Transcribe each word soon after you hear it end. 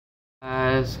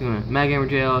Guys,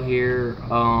 MagGamerJL here.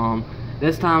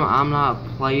 This time I'm not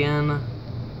playing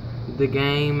the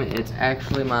game. It's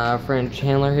actually my friend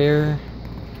Chandler here.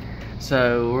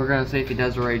 So we're gonna see if he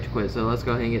does a rage quit. So let's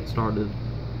go ahead and get started.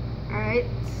 Alright.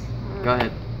 Go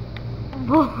ahead.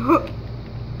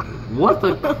 What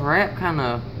the crap kind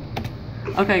of...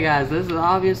 Okay guys, this is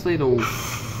obviously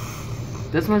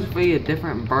this must be a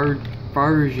different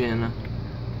version.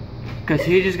 Cause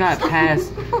he just got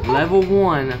past level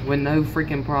 1 with no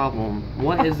freaking problem.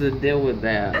 What is the deal with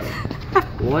that?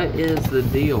 What is the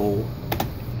deal?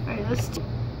 Alright, let's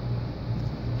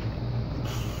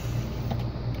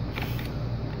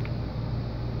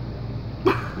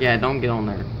Yeah, don't get on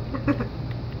there.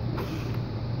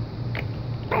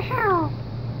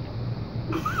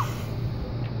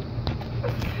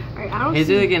 Alright, I don't He's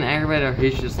see either getting aggravated or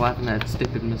he's just laughing at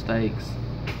stupid mistakes.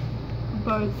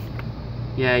 both.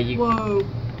 Yeah, you... Whoa.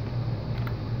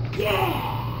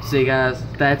 Yeah! See guys,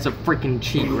 that's a freaking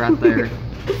cheat right there.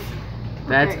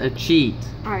 That's Okay. a cheat.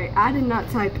 Alright, I did not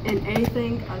type in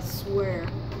anything, I swear.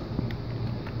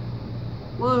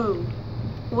 Whoa.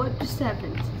 What just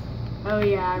happened? Oh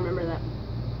yeah, I remember that.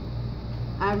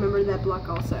 I remember that block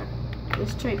also.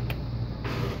 Let's trade.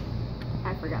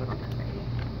 I forgot about that.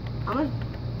 I'm gonna...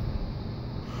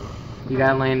 You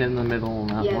gotta land in the middle on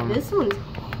that Yeah, one. this one's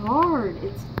hard.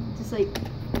 It's just like...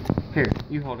 Here,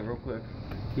 you hold it real quick.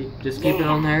 Just keep it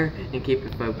on there and keep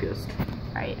it focused.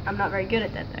 Alright, I'm not very good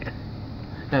at that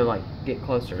though. No, like, get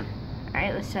closer.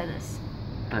 Alright, let's try this.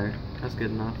 There, that's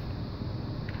good enough.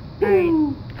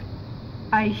 Alright.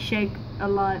 I shake a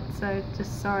lot, so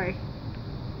just sorry.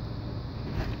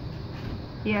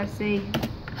 Yeah, see?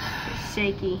 It's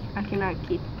shaky. I cannot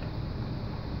keep...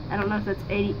 I don't know if that's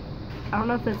 80... I don't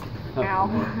know if that's... Oh. Ow.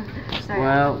 Sorry.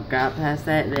 Well, got past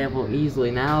that level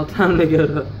easily. Now time to go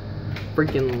to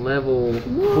freaking level...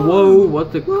 Whoa,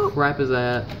 what the crap is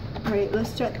that? Alright,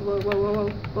 let's try... Whoa, whoa, whoa, whoa.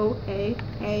 Whoa, hey,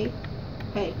 hey,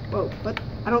 hey. Whoa, what?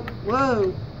 I don't...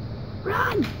 Whoa!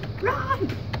 Run! Run!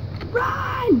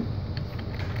 Run!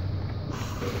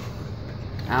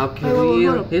 I'll Wait, kill wait, you.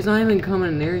 hold on. He's not even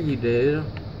coming near you, dude.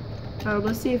 Oh,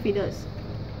 let's see if he does.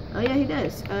 Oh yeah, he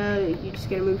does. You just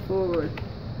gotta move forward.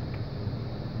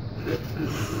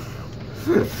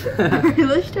 Alright,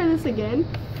 let's try this again.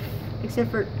 Except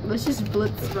for, let's just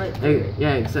blitz right through it.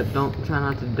 Yeah, except don't try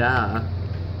not to die.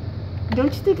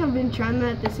 Don't you think I've been trying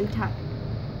that this entire...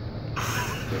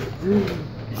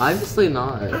 Obviously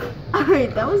not.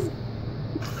 Alright, that was...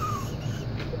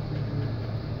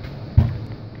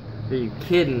 Are you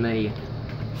kidding me?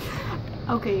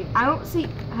 Okay, I don't see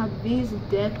how these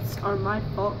deaths are my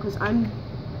fault, because I'm...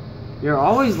 You're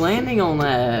always landing on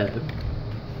that.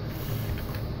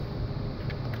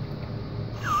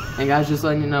 And guys, just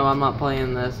letting you know, I'm not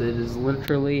playing this. It is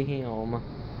literally him.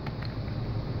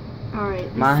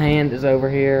 Alright. My hand is over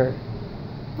here.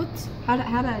 What? How did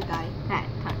I die? That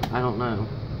time. I don't know.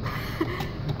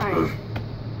 Alright.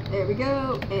 There we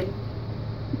go, and...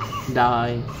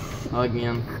 Die.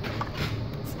 Again.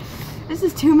 This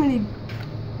is too many...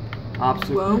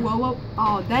 Obstacle. Whoa, whoa, whoa.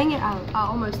 Oh, dang it. I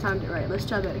almost timed it right. Let's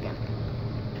try that again.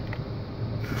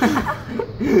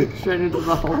 Straight into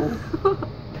the hole.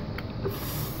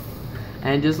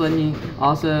 And just letting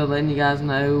you guys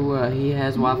know, he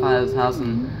has Wi-Fi at his house,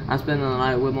 and I spend the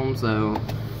night with him, so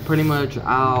pretty much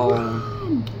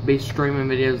I'll be streaming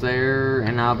videos there,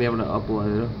 and I'll be able to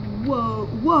upload. Whoa,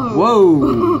 whoa.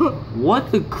 Whoa!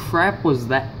 What the crap was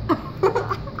that?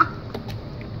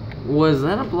 Was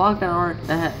that a block that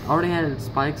already had its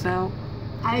spikes out?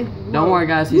 Don't worry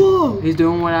guys, he's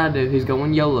doing what I do. He's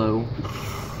going YOLO.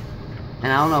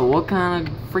 And I don't know what kind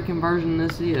of freaking version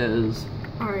this is.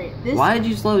 Alright, this... Why did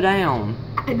you slow down?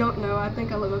 I don't know. I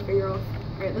think I let my finger off.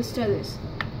 Alright, let's try this.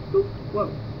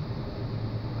 Whoa.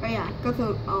 Oh yeah, go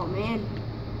through... Oh man.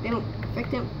 They don't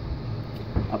affect him.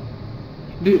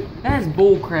 Dude, that's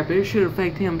bullcrap. It should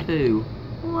affect him too.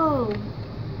 Whoa.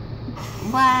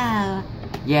 Wow.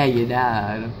 Yeah, you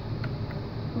died.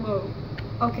 Whoa.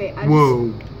 Okay, Whoa.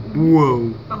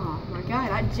 Whoa. Oh my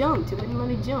god, I jumped. It wouldn't let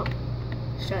me jump.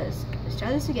 Let's try this. Let's try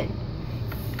this again.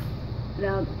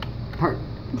 No.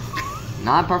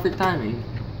 Not perfect timing.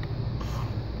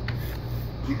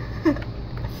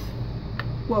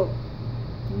 Whoa.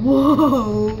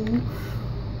 Whoa.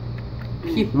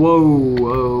 Whoa.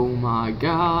 Oh my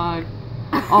god.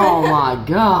 Oh my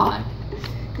god.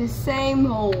 The same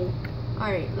hole.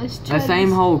 Alright, let's try That same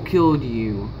this. hole killed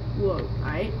you. Whoa.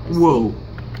 Alright. Whoa.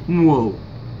 Whoa.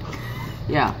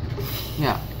 Yeah.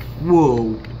 Yeah.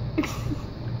 Whoa.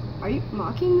 Are you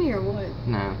mocking me or what?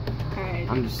 No. Alright.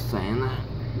 I'm just saying that.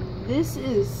 This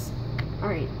is...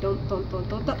 Alright, don't.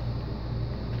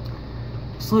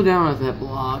 Slow down with that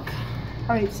block.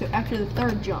 Alright, so after the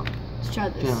third jump, let's try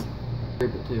this. Yeah. 3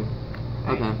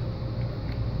 Alright. Okay.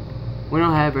 We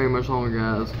don't have very much longer,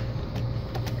 guys.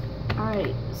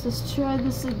 Alright, so let's try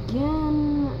this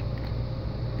again.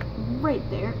 Right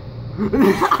there.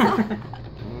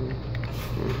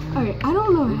 Okay, I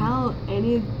don't know how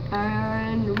any,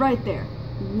 and right there.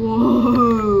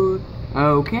 Whoa.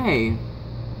 Okay.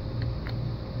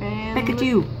 And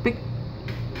Pikachu.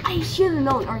 I should have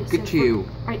known. Alright, Pikachu.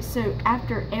 Alright, so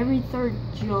after every third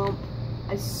jump,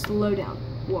 I slow down.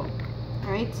 Whoa.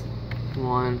 Alright.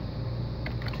 1,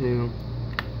 2,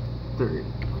 3.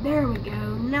 There we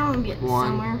go. Now I'm getting 1,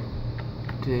 somewhere.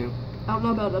 2. I don't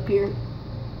know about up here.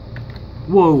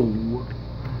 Whoa.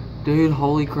 Dude,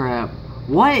 holy crap.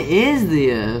 What is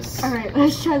this? Alright,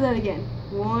 let's try that again.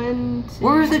 1, 2.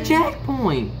 Where's the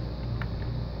checkpoint?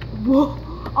 Whoa.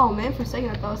 Oh man, for a second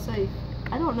I thought I was safe.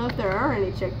 I don't know if there are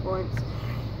any checkpoints.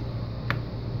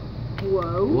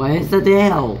 Whoa. Where's the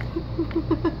deal?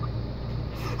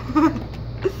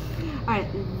 Alright,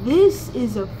 this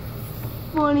is a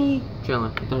funny.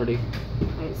 Chilling. 30.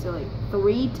 Alright, so like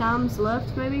 3 times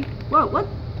left maybe? Whoa, what?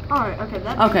 Alright, okay,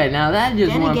 that. Okay, now that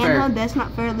just Then wasn't again, fair. no, that's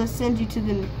not fair. Let's send you to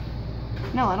the.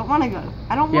 No, I don't want to go.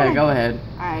 I don't want Yeah, to go ahead.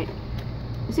 Alright.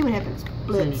 Let's see what happens.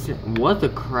 Blitz. What the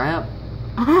crap?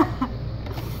 I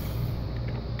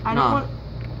don't Nah. want.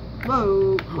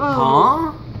 Whoa, whoa.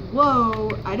 Huh? Whoa,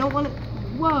 I don't want to.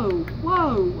 Whoa,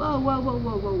 whoa, whoa, whoa, whoa,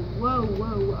 whoa, whoa, whoa,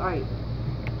 whoa. Alright.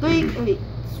 3, 8.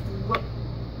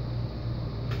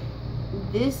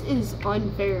 This is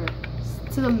unfair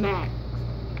to the max.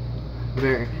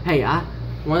 Very. Hey,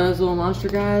 one of those little monster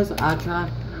guys. I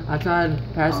tried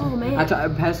passing. Oh, man. I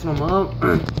tried passing them up.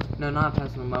 No, not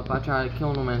passing them up. I tried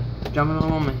killing them and jumping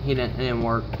on them, and it didn't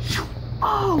work.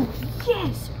 Oh,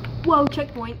 yes! Whoa,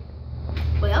 checkpoint.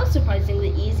 Well, that was surprisingly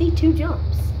easy. 2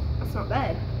 jumps. That's not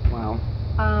bad. Wow.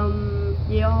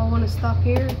 Y'all want to stop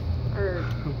here? Or.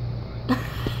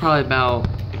 Probably about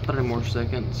 30 more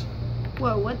seconds.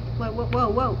 Whoa, what? Whoa, whoa,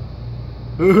 whoa,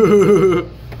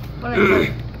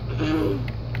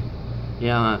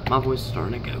 Yeah, what I my voice is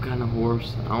starting to go kind of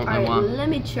hoarse. I don't know Alright, why. let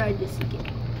me try this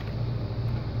again.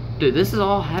 Dude, this is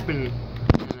all happening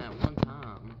at one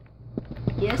time.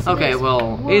 Yes. Okay,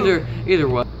 well, Whoa. either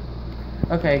way.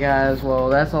 Okay, guys, well,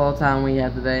 that's all the time we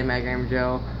have today. Matt Gamer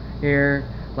Joe here.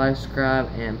 Like, subscribe,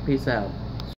 and peace out.